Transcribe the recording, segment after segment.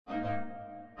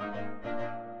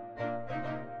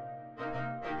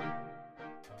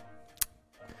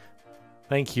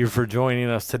Thank you for joining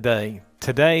us today.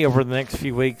 Today, over the next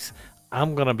few weeks,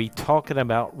 I'm going to be talking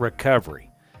about recovery.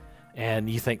 And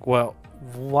you think, well,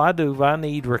 why do I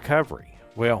need recovery?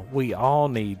 Well, we all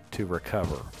need to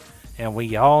recover, and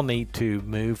we all need to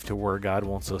move to where God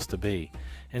wants us to be.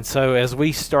 And so as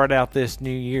we start out this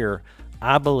new year,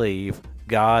 I believe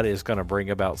God is going to bring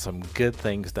about some good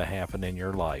things to happen in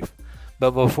your life.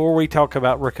 But before we talk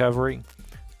about recovery,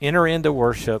 enter into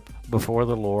worship before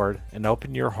the Lord and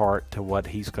open your heart to what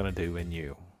He's going to do in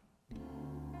you.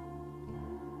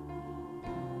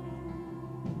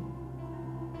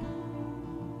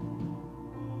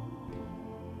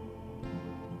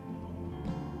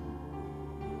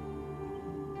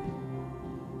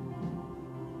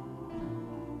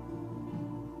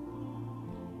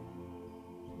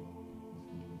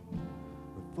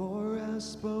 Before I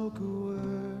spoke a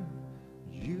word,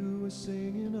 you were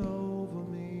singing over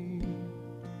me.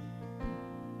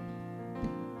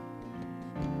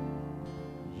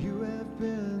 You have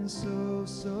been so,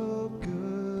 so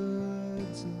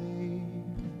good to me.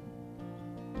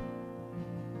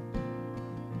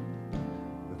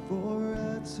 Before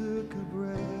I took a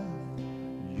breath,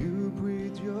 you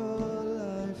breathed your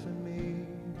life in me.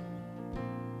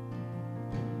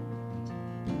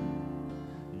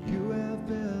 You have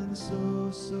been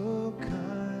so, so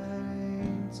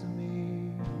kind to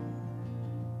me.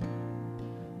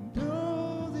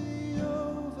 Know the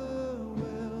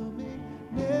overwhelming,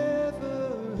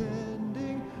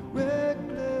 never-ending,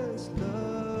 reckless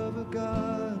love of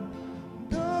God.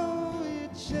 Though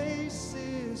it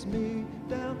chases me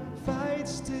down,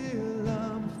 fights till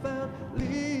I'm found,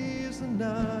 leaves the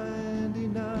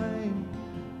 99.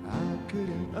 I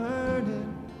couldn't earn it,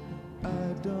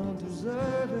 I don't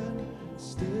deserve it,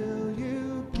 still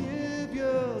you give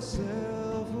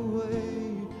yourself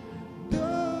away.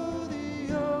 Though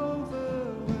the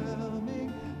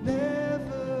overwhelming,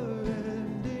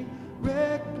 never-ending,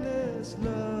 reckless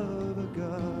love of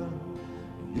God,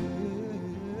 yeah.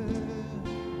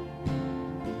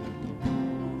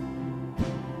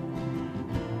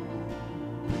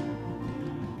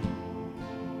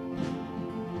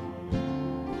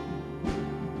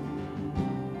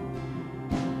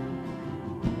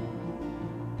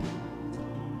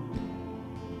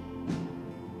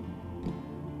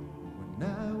 When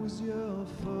I was your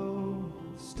foe,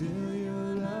 still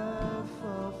your love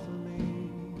fought for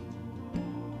me.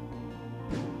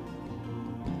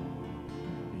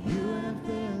 You have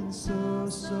been so,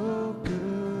 so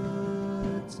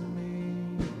good to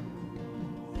me.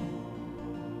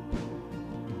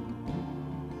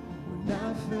 When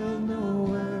I felt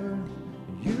nowhere,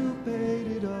 you paid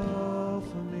it all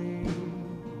for me.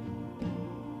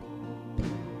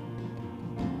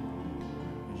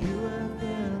 You have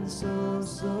been so,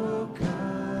 so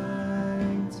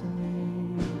kind to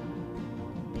me.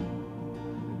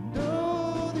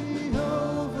 Know the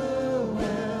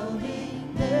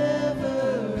overwhelming,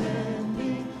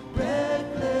 never-ending,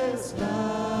 reckless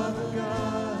love of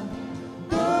God.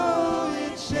 Though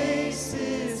it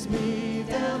chases me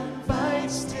down,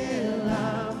 fights till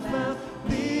I'm found,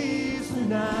 leaves the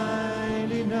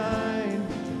 99.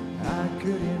 I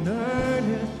couldn't earn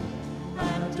it,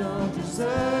 I don't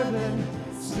deserve it,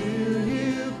 still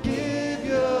you give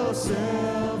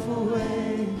yourself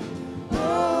away.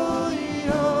 Oh, the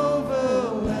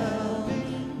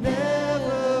overwhelming,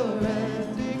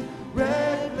 never-ending,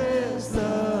 reckless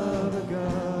love of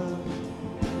God.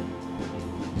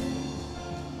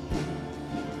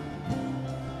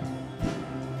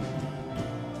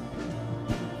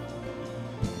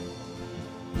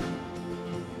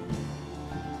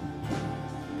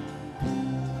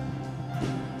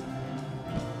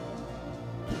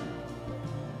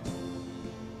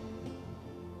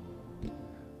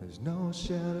 There's no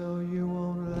shadow you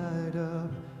won't light up,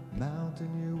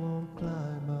 mountain you won't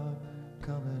climb up,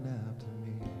 coming after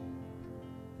me.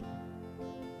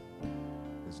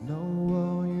 There's no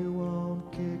wall you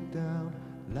won't kick down,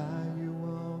 lie you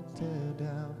won't tear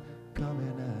down,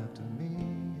 coming after me.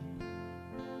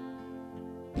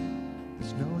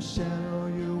 There's no shadow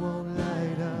you won't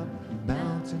light up,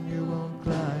 mountain you won't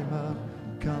climb up,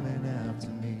 coming after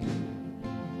me.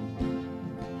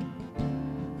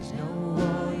 There's no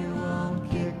wall you won't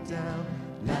kick down,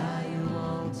 lie you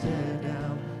won't tear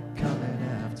down, coming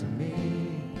after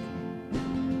me.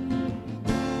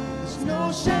 There's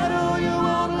no shadow you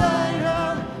won't light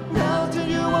up, mountain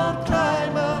you won't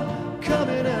climb up,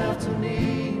 coming after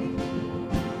me.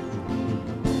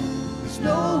 There's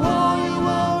no wall you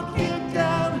won't kick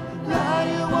down, lie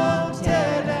you won't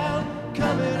tear down,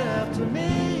 coming after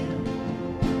me.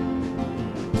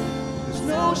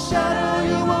 No shadow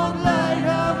you won't light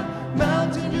up,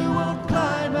 mountain you won't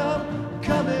climb up,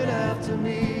 coming after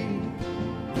me.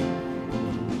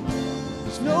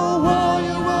 There's no wall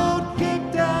you won't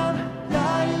kick down,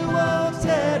 lie you won't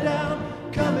tear down,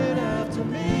 coming after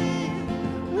me.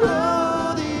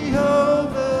 Oh, the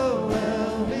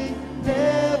overwhelming,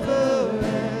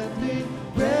 never-ending,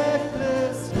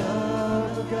 reckless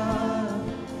love of God.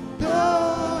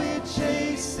 Though it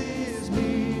chases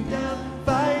me down,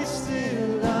 fights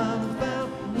till I'm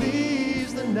found,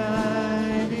 leaves the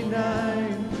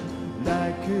 99.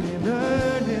 I couldn't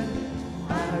earn it,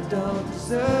 I don't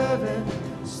deserve it,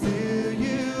 still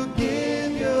you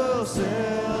give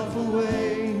yourself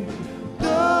away.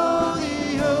 Though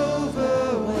the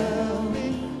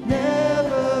overwhelming,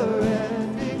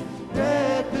 never-ending,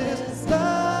 reckless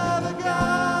love of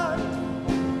God.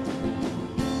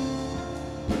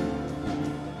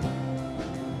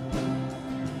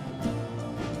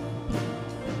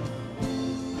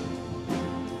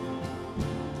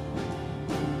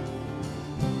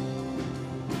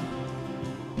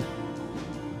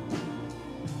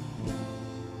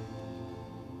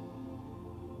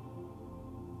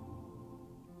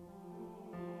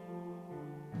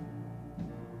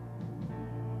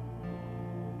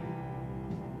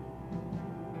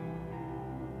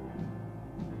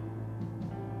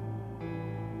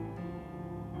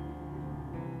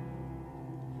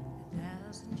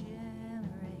 Thousand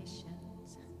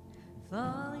generations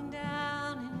falling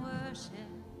down in worship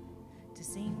to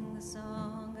sing the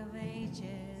song of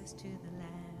ages to the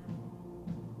Lamb.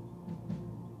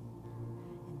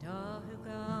 And all who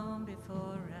gone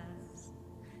before us,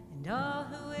 and all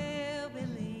who will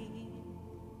believe,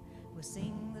 will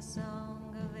sing the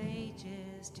song of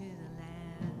ages to the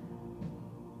Lamb.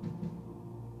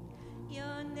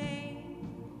 Your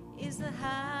name is the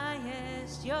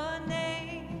highest, your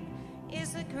name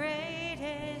is the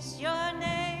greatest, your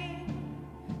name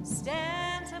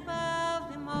stands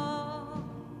above them all.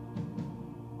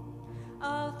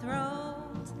 All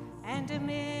thrones and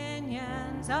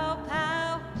dominions, all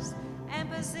powers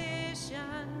and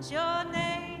positions, your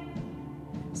name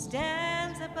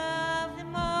stands above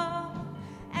them all.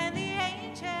 And the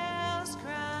angels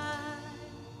cry,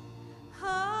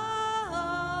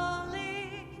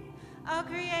 holy, all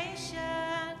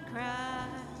creation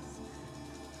cries,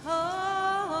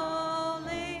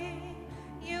 holy,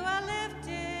 you are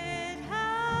lifted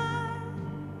high,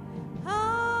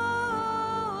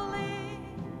 holy,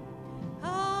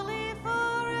 holy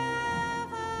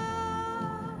forever.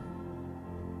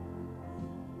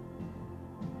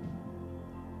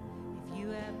 If you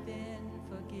have been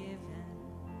forgiven,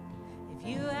 if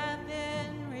you have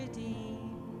been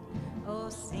redeemed, oh,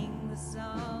 sing the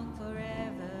song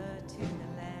forever to the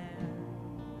Lamb.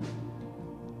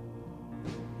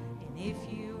 And if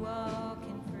you walk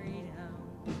in freedom,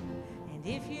 and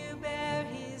if you bear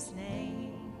his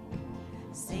name,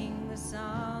 sing the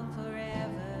song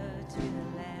forever to the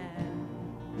Lamb.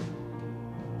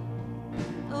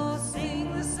 Oh,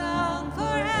 sing the song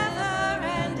forever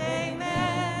and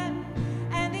amen.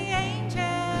 And the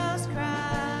angels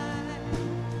cry,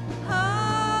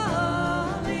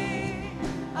 holy,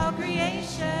 all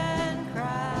creation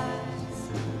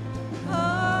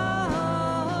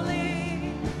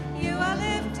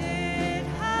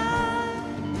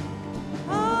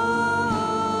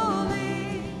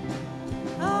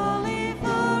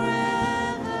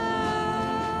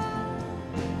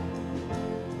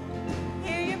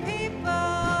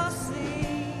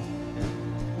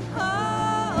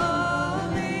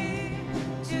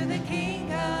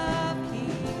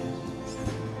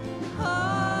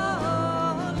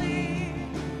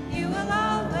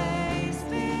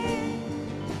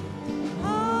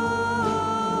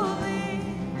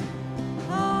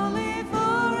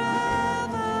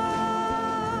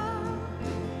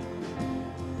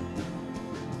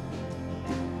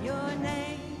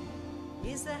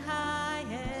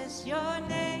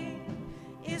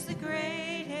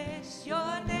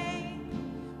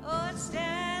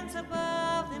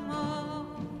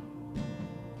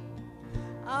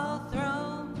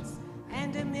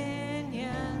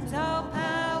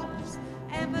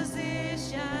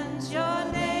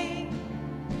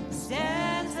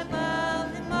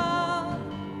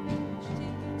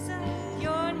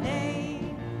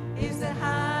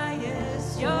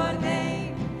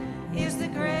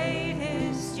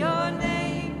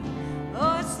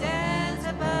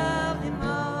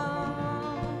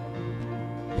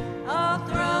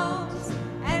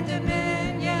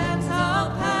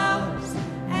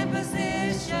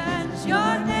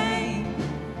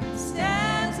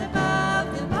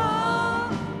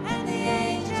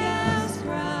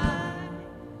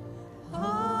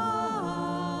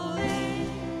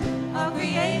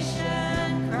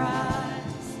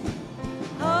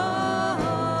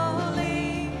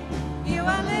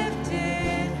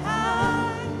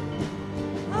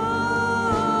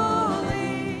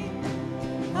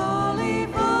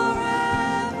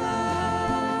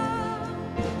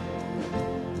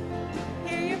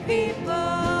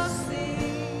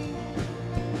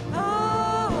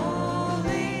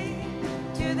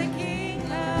the King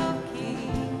of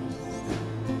Kings.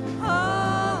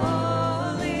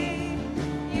 Holy,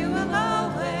 you will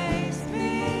always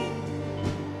be.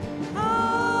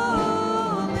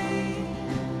 Holy,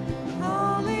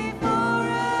 holy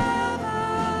forever.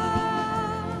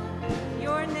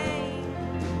 Your name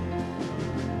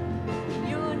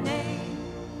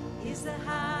is the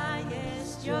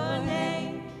highest. Your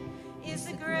name is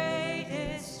the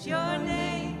greatest. Your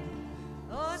name,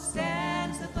 oh,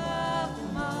 stands above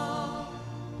them all.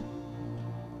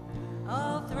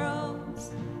 All thrones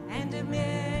and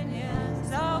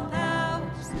dominions, all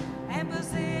powers and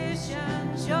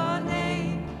positions, your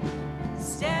name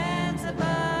stands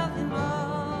above them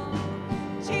all.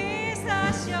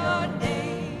 Jesus, your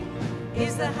name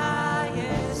is the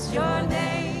highest. Your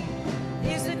name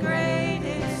is the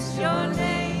greatest. Your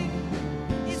name,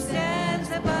 it stands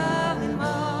above them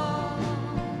all.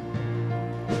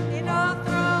 In all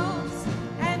thrones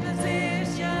and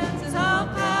positions, as all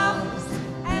powers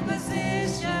and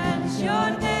positions,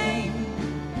 your name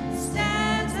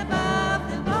stands above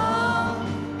them all.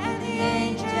 And the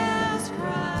angels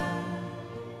cry,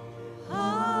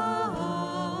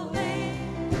 holy,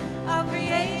 all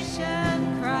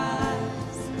creation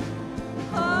cries,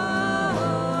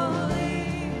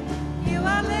 holy, you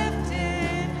are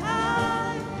lifted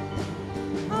high,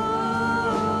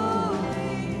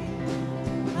 holy,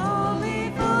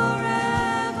 holy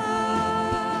forever.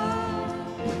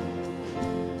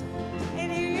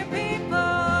 And hear your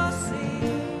people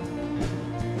sing,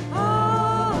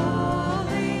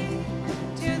 holy,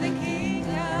 to the King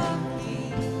of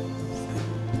Kings.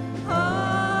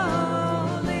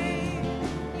 Holy,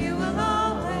 you will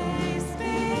always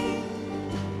be.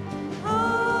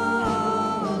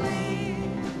 Holy,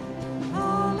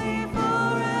 holy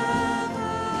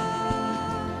forever.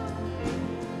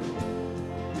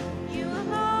 You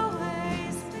will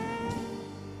always be.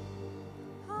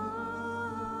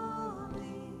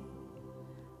 Holy,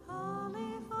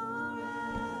 holy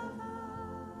forever.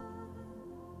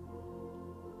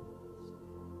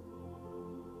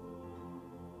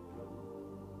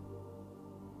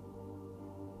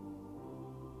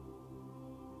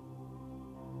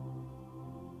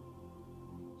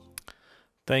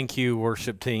 Thank you,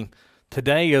 worship team.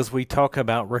 Today, as we talk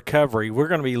about recovery, we're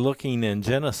going to be looking in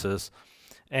Genesis,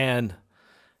 and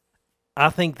I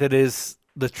think that is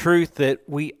the truth that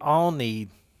we all need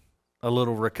a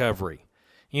little recovery.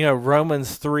 You know,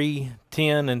 Romans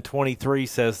 3:10 and 23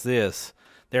 says this,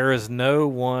 there is no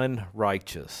one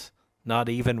righteous, not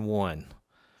even one.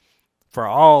 For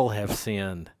all have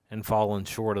sinned and fallen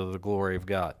short of the glory of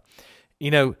God.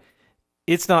 You know,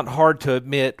 it's not hard to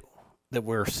admit that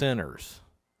we're sinners.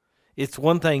 It's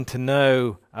one thing to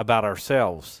know about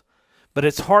ourselves, but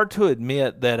it's hard to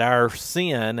admit that our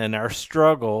sin and our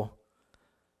struggle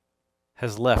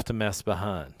has left a mess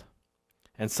behind.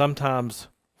 And sometimes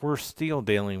we're still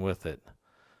dealing with it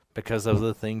because of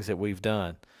the things that we've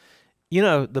done. You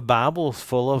know, the Bible is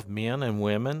full of men and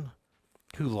women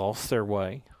who lost their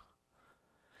way.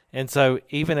 And so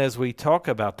even as we talk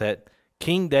about that,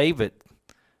 King David,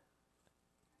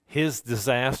 his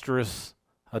disastrous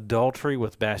adultery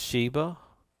with Bathsheba,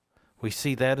 we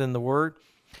see that in the Word.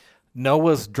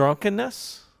 Noah's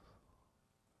drunkenness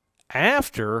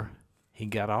after he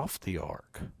got off the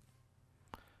ark.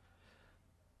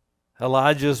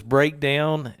 Elijah's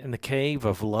breakdown in the cave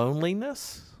of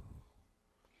loneliness.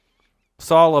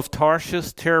 Saul of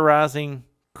Tarshish terrorizing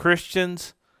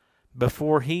Christians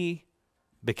before he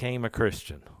became a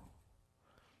Christian.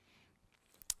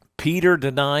 Peter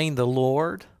denying the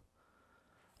Lord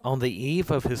on the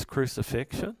eve of his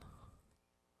crucifixion.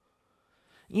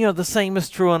 You know, the same is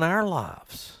true in our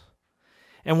lives.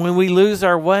 And when we lose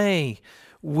our way,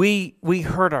 we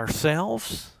hurt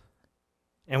ourselves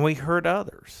and we hurt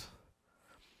others.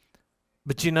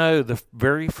 But you know, the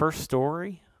very first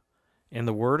story in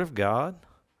the Word of God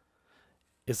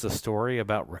is a story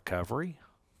about recovery.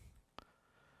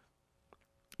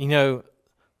 You know,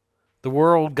 the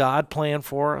world God planned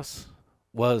for us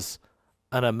was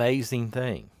an amazing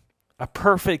thing, a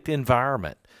perfect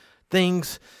environment,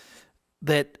 things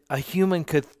that a human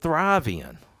could thrive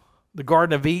in. The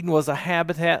Garden of Eden was a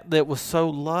habitat that was so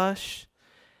lush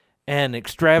and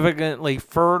extravagantly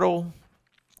fertile,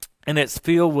 and it's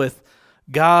filled with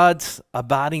God's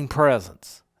abiding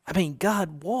presence. I mean,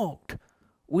 God walked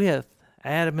with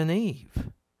Adam and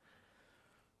Eve.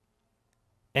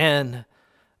 And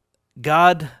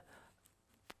God,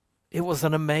 it was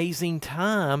an amazing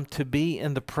time to be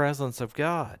in the presence of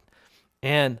God.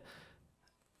 And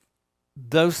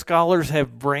those scholars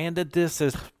have branded this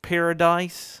as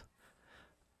paradise.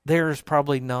 there's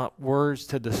probably not words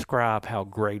to describe how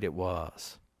great it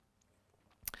was.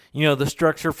 You know, the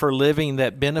structure for living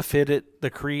that benefited the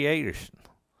creation.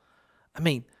 I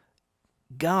mean,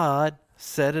 God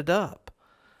set it up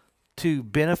to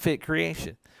benefit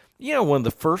creation. You know, one of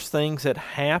the first things that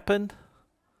happened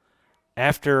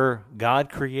after God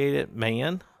created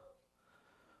man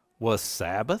was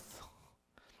Sabbath.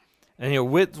 And, you know,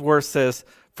 Whitworth says,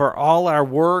 for all our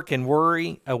work and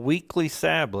worry, a weekly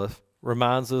Sabbath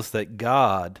reminds us that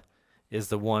God is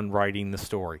the one writing the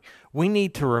story. We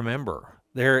need to remember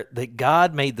that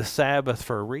God made the Sabbath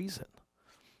for a reason.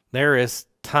 There is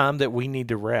time that we need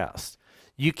to rest.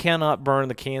 You cannot burn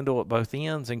the candle at both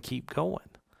ends and keep going.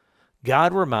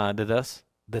 God reminded us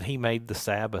that he made the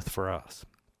Sabbath for us.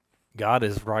 God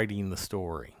is writing the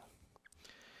story.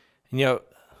 And, you know,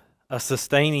 a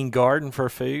sustaining garden for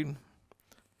food,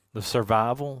 the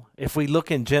survival. If we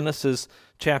look in Genesis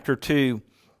chapter 2,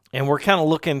 and we're kind of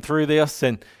looking through this,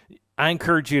 and I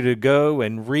encourage you to go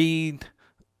and read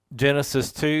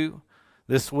Genesis 2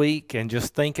 this week and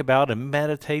just think about and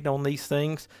meditate on these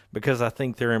things, because I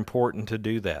think they're important to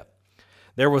do that.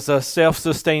 There was a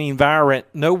self-sustaining environment,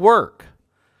 no work.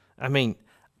 I mean,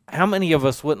 how many of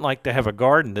us wouldn't like to have a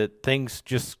garden that things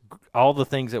just, all the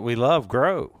things that we love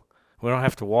grow? We don't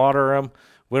have to water them.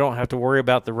 We don't have to worry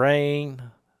about the rain.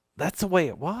 That's the way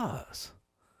it was.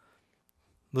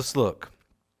 Let's look.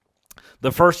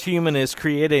 The first human is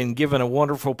created and given a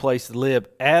wonderful place to live.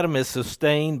 Adam is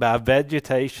sustained by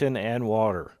vegetation and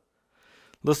water.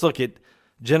 Let's look at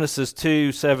Genesis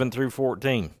 2, 7 through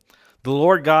 14. The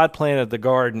Lord God planted the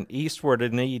garden eastward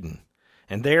in Eden,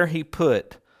 and there he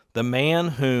put the man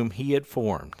whom he had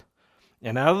formed.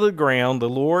 And out of the ground the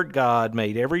Lord God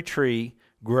made every tree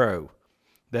grow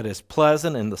that is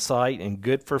pleasant in the sight and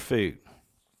good for food.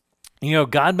 You know,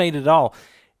 God made it all.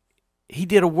 He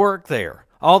did a work there.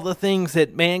 All the things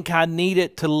that mankind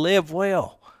needed to live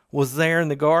well was there in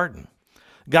the garden.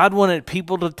 God wanted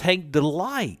people to take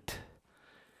delight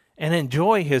and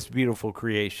enjoy his beautiful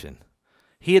creation.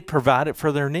 He had provided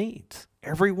for their needs,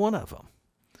 every one of them.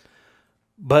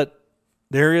 But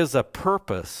there is a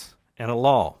purpose and a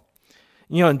law.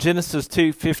 You know, in Genesis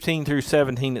 2, 15 through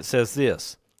 17, it says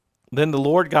this. Then the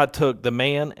Lord God took the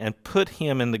man and put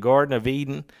him in the Garden of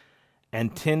Eden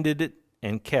and tended it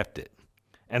and kept it.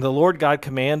 And the Lord God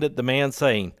commanded the man,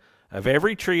 saying, of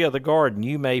every tree of the garden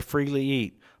you may freely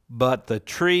eat, but the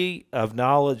tree of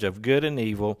knowledge of good and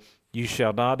evil you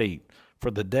shall not eat. For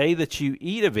the day that you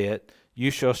eat of it,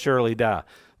 you shall surely die.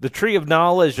 The tree of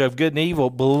knowledge of good and evil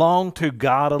belonged to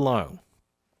God alone.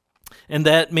 And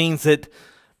that means that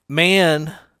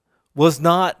man was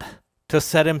not to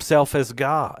set himself as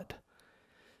God.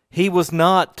 He was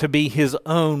not to be his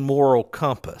own moral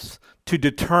compass, to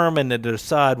determine and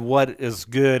decide what is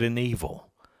good and evil.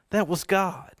 That was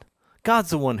God. God's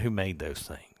the one who made those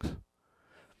things.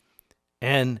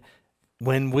 And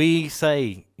when we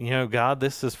say, you know, God,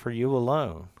 this is for you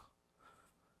alone,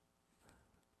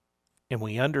 and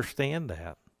we understand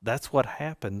that, that's what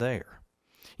happened there.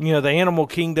 You know, the animal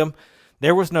kingdom,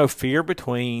 there was no fear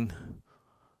between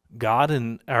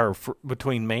God or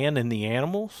between man and the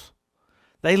animals.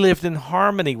 They lived in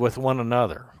harmony with one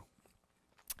another.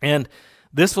 And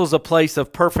this was a place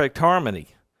of perfect harmony.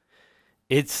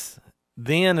 It's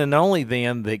then and only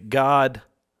then that God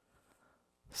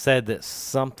said that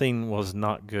something was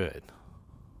not good.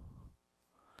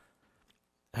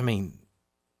 I mean,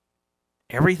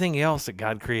 everything else that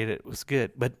God created was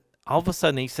good. But all of a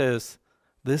sudden he says,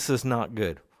 this is not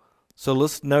good. So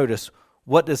let's notice,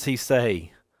 what does he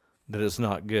say that is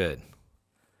not good?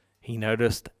 He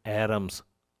noticed Adam's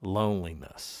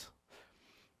loneliness.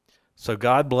 So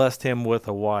God blessed him with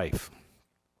a wife,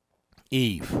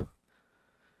 Eve,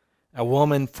 a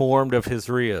woman formed of his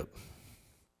rib.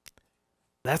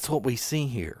 That's what we see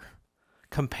here,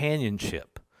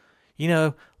 companionship. You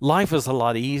know, life is a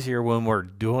lot easier when we're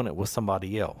doing it with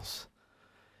somebody else.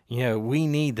 You know, we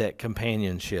need that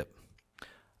companionship.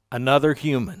 Another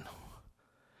human.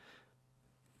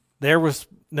 There was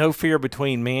no fear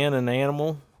between man and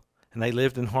animal, and they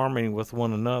lived in harmony with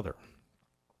one another.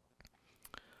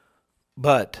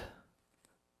 But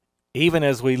even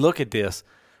as we look at this,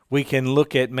 we can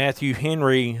look at Matthew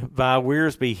Henry Vi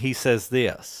Wiersbe. He says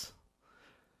this,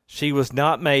 she was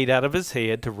not made out of his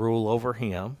head to rule over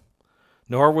him,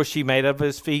 nor was she made of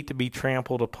his feet to be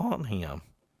trampled upon him,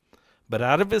 but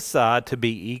out of his side to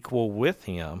be equal with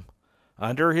him,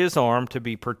 under his arm to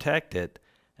be protected,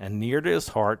 and near to his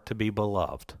heart to be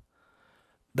beloved.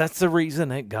 That's the reason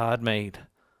that God made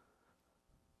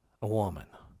a woman,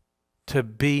 to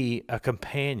be a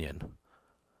companion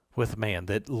with man,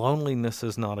 that loneliness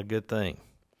is not a good thing.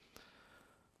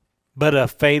 But a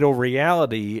fatal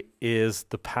reality is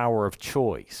the power of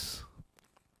choice.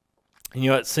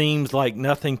 It seems like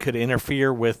nothing could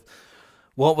interfere with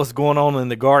what was going on in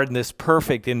the garden, this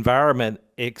perfect environment,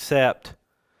 except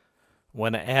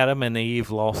when Adam and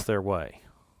Eve lost their way.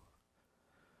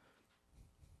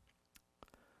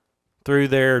 Through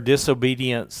their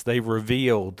disobedience, they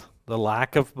revealed the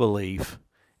lack of belief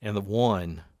in the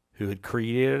one who had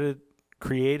created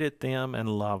them and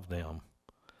loved them.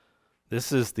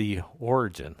 This is the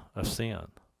origin of sin,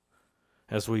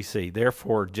 as we see.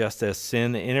 Therefore, just as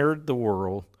sin entered the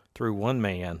world through one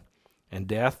man, and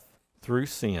death through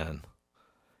sin,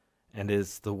 and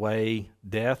it's the way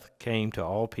death came to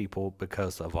all people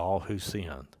because of all who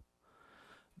sinned.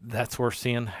 That's where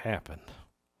sin happened.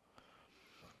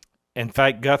 In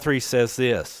fact, Guthrie says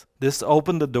this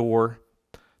opened the door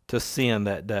to sin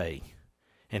that day,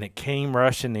 and it came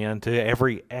rushing into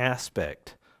every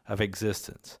aspect of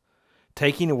existence,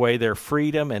 taking away their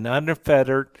freedom and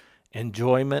unfettered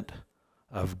enjoyment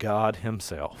of God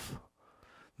himself.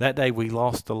 That day we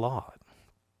lost a lot.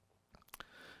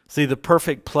 See, the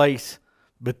perfect place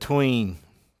between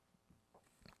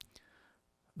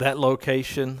that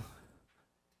location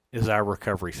is our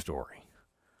recovery story.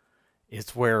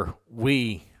 It's where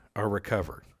we are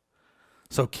recovered.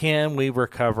 So can we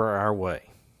recover our way?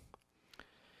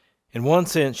 In one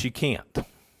sense, you can't.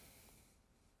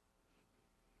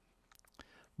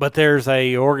 But there's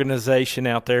a organization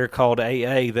out there called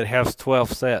AA that has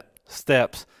 12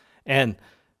 steps, and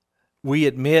we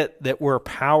admit that we're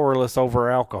powerless over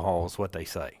alcohol is what they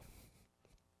say.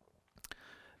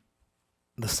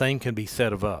 The same can be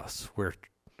said of us, where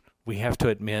we have to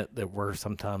admit that we're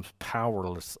sometimes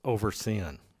powerless over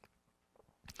sin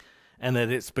and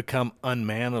that it's become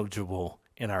unmanageable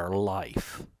in our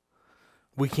life.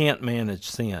 We can't manage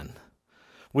sin.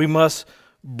 We must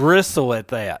bristle at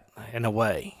that in a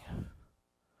way.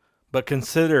 But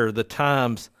consider the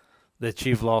times that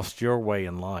you've lost your way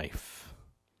in life.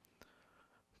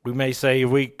 We may say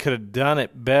we could have done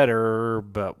it better,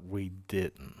 but we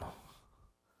didn't.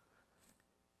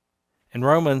 In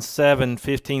Romans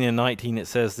 7:15 and 19 it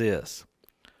says this,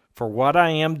 "For what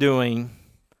I am doing,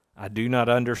 I do not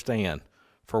understand.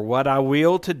 For what I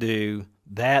will to do,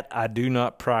 that I do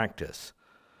not practice.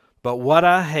 But what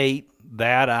I hate,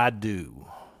 that I do."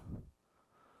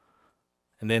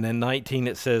 And then in 19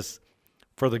 it says,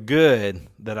 "For the good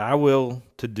that I will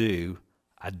to do,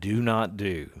 I do not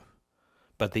do.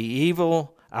 But the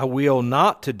evil I will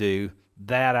not to do,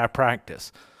 that I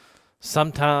practice."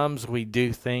 Sometimes we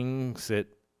do things that,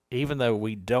 even though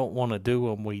we don't want to do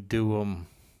them, we do them.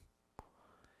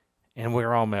 And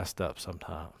we're all messed up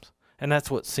sometimes. And that's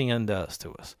what sin does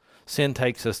to us. Sin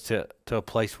takes us to a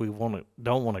place we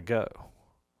don't want to go.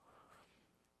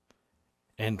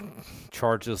 And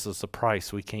charges us a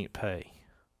price we can't pay.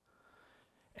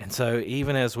 And so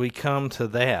even as we come to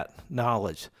that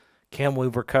knowledge, can we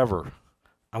recover?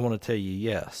 I want to tell you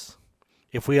yes.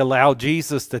 If we allow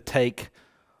Jesus to take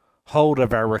hold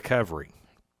of our recovery,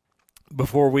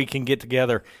 before we can get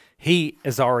together, he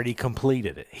has already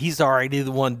completed it. He's already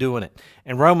the one doing it.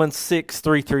 In Romans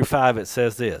 6:3-5, it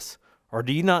says this, "Or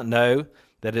do you not know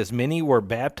that as many were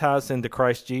baptized into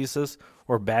Christ Jesus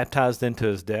were baptized into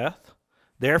his death?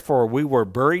 Therefore we were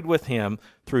buried with him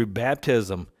through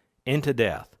baptism into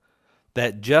death,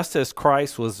 that just as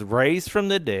Christ was raised from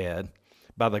the dead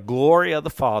by the glory of the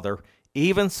Father,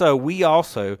 even so we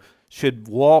also should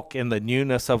walk in the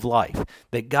newness of life."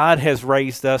 That God has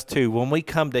raised us to. When we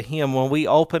come to him, when we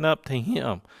open up to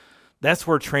him, that's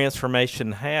where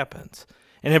transformation happens.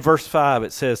 And in verse 5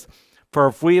 it says, "For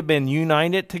if we have been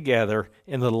united together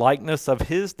in the likeness of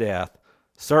his death,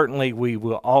 certainly we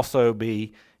will also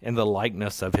be in the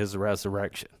likeness of his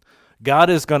resurrection." God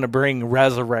is going to bring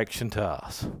resurrection to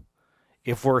us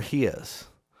if we're his.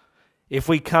 If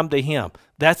we come to him,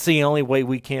 that's the only way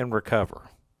we can recover.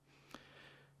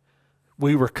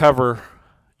 We recover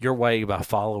your way by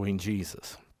following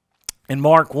Jesus. In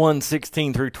Mark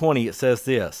 1:16-20, it says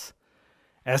this,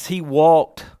 "As he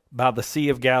walked by the Sea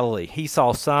of Galilee, he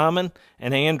saw Simon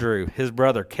and Andrew, his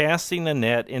brother, casting a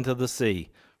net into the sea,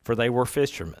 for they were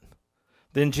fishermen.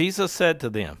 Then Jesus said to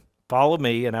them, 'Follow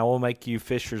me, and I will make you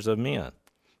fishers of men.'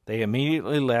 They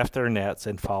immediately left their nets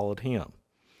and followed him.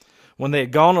 When they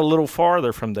had gone a little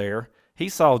farther from there, he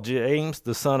saw James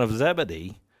the son of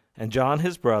Zebedee and John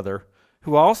his brother,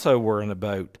 who also were in a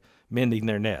boat, mending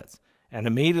their nets. And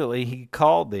immediately he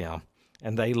called them,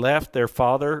 and they left their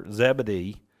father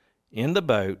Zebedee in the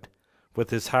boat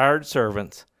with his hired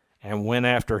servants and went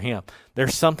after him."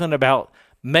 There's something about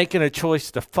making a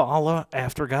choice to follow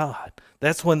after God.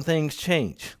 That's when things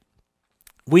change.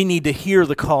 We need to hear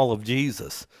the call of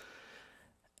Jesus.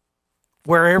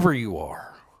 wherever you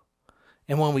are.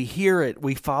 And when we hear it,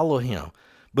 we follow him.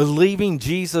 Believing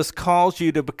Jesus calls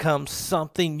you to become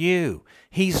something new.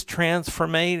 He's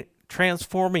transforming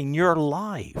your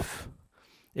life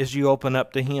as you open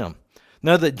up to him.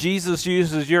 Know that Jesus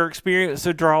uses your experience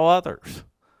to draw others.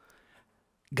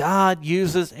 God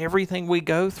uses everything we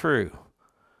go through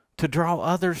to draw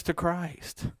others to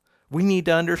Christ. We need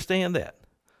to understand that.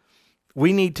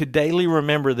 We need to daily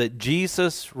remember that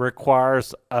Jesus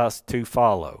requires us to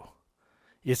follow.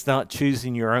 It's not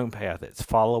choosing your own path, it's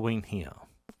following him.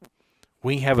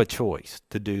 We have a choice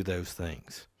to do those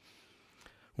things.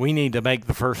 We need to make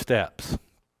the first steps.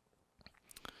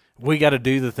 We got to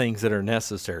do the things that are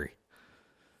necessary.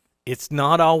 It's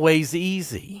not always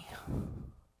easy.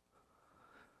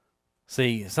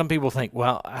 See, some people think,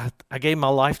 well, I gave my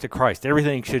life to Christ.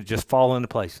 Everything should just fall into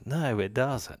place. No, it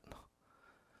doesn't.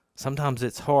 Sometimes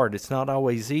it's hard. It's not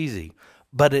always easy,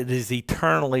 but it is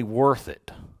eternally worth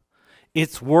it.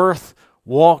 It's worth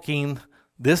walking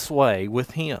this way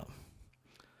with him.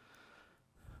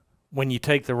 When you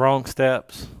take the wrong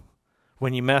steps,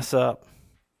 when you mess up,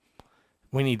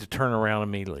 we need to turn around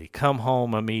immediately. Come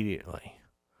home immediately.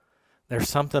 There's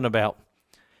something about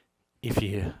if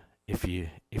you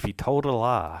told a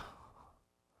lie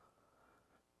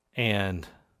and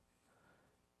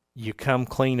you come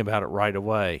clean about it right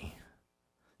away,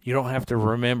 you don't have to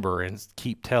remember and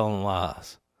keep telling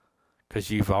lies because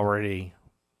you've already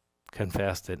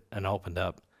confessed it and opened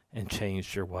up and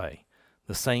changed your way.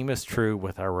 The same is true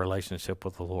with our relationship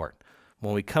with the Lord.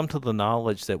 When we come to the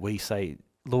knowledge that we say,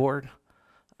 Lord,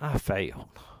 I failed.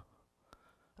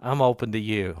 I'm open to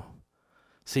you.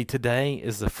 See, today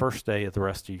is the first day of the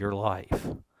rest of your life.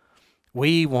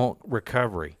 We want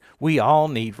recovery. We all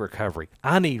need recovery.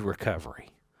 I need recovery.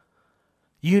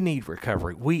 You need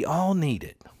recovery. We all need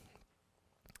it.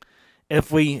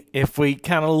 If we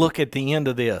kind of look at the end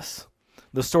of this,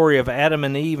 the story of Adam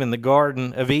and Eve in the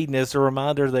Garden of Eden is a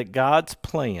reminder that God's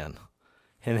plan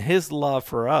and his love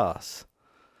for us,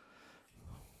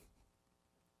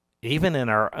 even in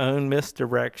our own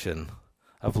misdirection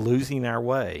of losing our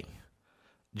way,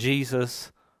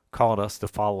 Jesus called us to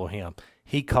follow him.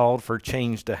 He called for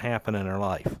change to happen in our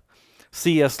life.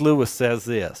 C.S. Lewis says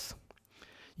this,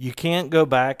 you can't go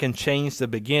back and change the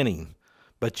beginning,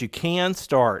 but you can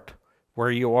start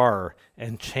where you are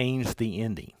and change the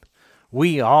ending.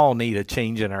 We all need a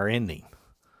change in our ending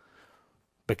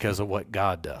because of what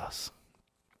God does.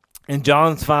 In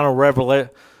John's final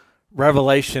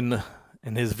revelation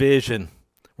and his vision,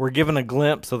 we're given a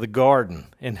glimpse of the garden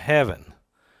in heaven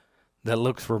that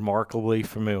looks remarkably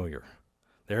familiar.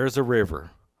 There is a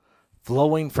river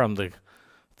flowing from the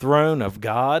throne of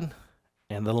God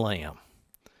and the Lamb.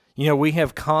 You know, we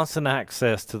have constant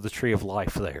access to the tree of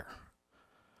life there.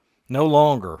 No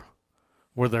longer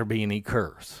will there be any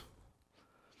curse.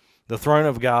 The throne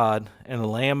of God and the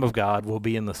Lamb of God will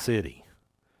be in the city,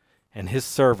 and his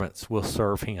servants will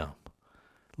serve him.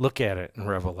 Look at it in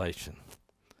Revelation.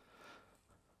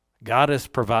 God has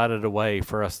provided a way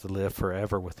for us to live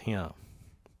forever with him,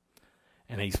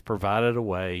 and he's provided a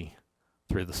way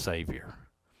through the Savior.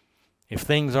 If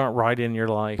things aren't right in your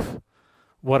life,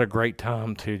 what a great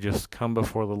time to just come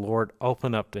before the Lord,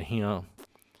 open up to him,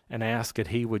 and ask that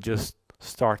he would just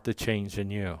start the change in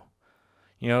you.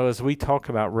 You know, as we talk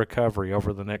about recovery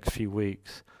over the next few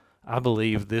weeks, I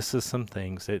believe this is some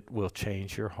things that will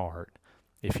change your heart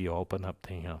if you open up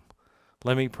to him.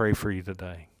 Let me pray for you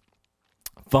today.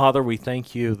 Father, we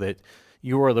thank you that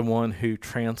you are the one who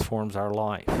transforms our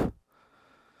life.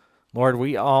 Lord,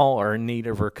 we all are in need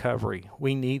of recovery.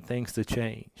 We need things to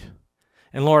change.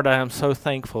 And Lord, I am so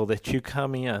thankful that you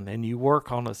come in and you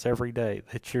work on us every day,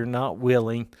 that you're not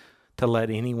willing to let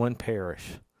anyone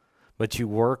perish, but you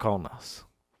work on us,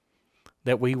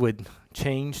 that we would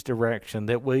change direction,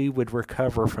 that we would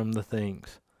recover from the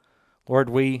things. Lord,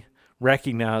 we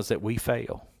recognize that we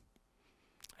fail.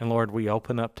 And Lord, we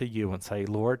open up to you and say,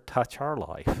 Lord, touch our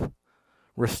life.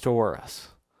 Restore us.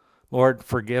 Lord,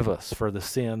 forgive us for the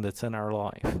sin that's in our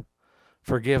life.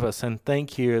 Forgive us, and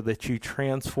thank you that you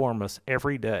transform us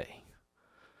every day,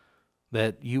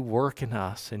 that you work in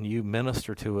us and you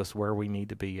minister to us where we need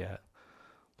to be at.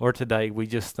 Lord, today we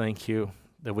just thank you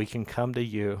that we can come to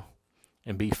you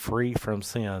and be free from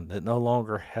sin that no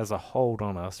longer has a hold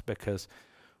on us because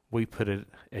we put it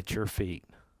at your feet.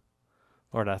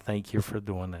 Lord, I thank you for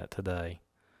doing that today.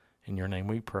 In your name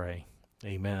we pray.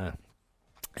 Amen.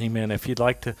 Amen. If you'd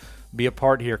like to be a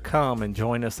part here, come and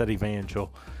join us at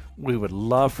Evangel. We would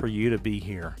love for you to be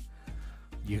here.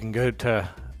 You can go to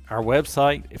our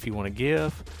website if you want to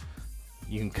give.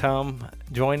 You can come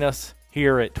join us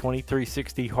here at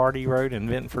 2360 Hardy Road in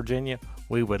Benton, Virginia.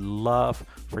 We would love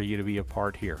for you to be a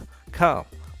part here. Come,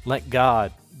 let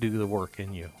God do the work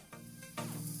in you.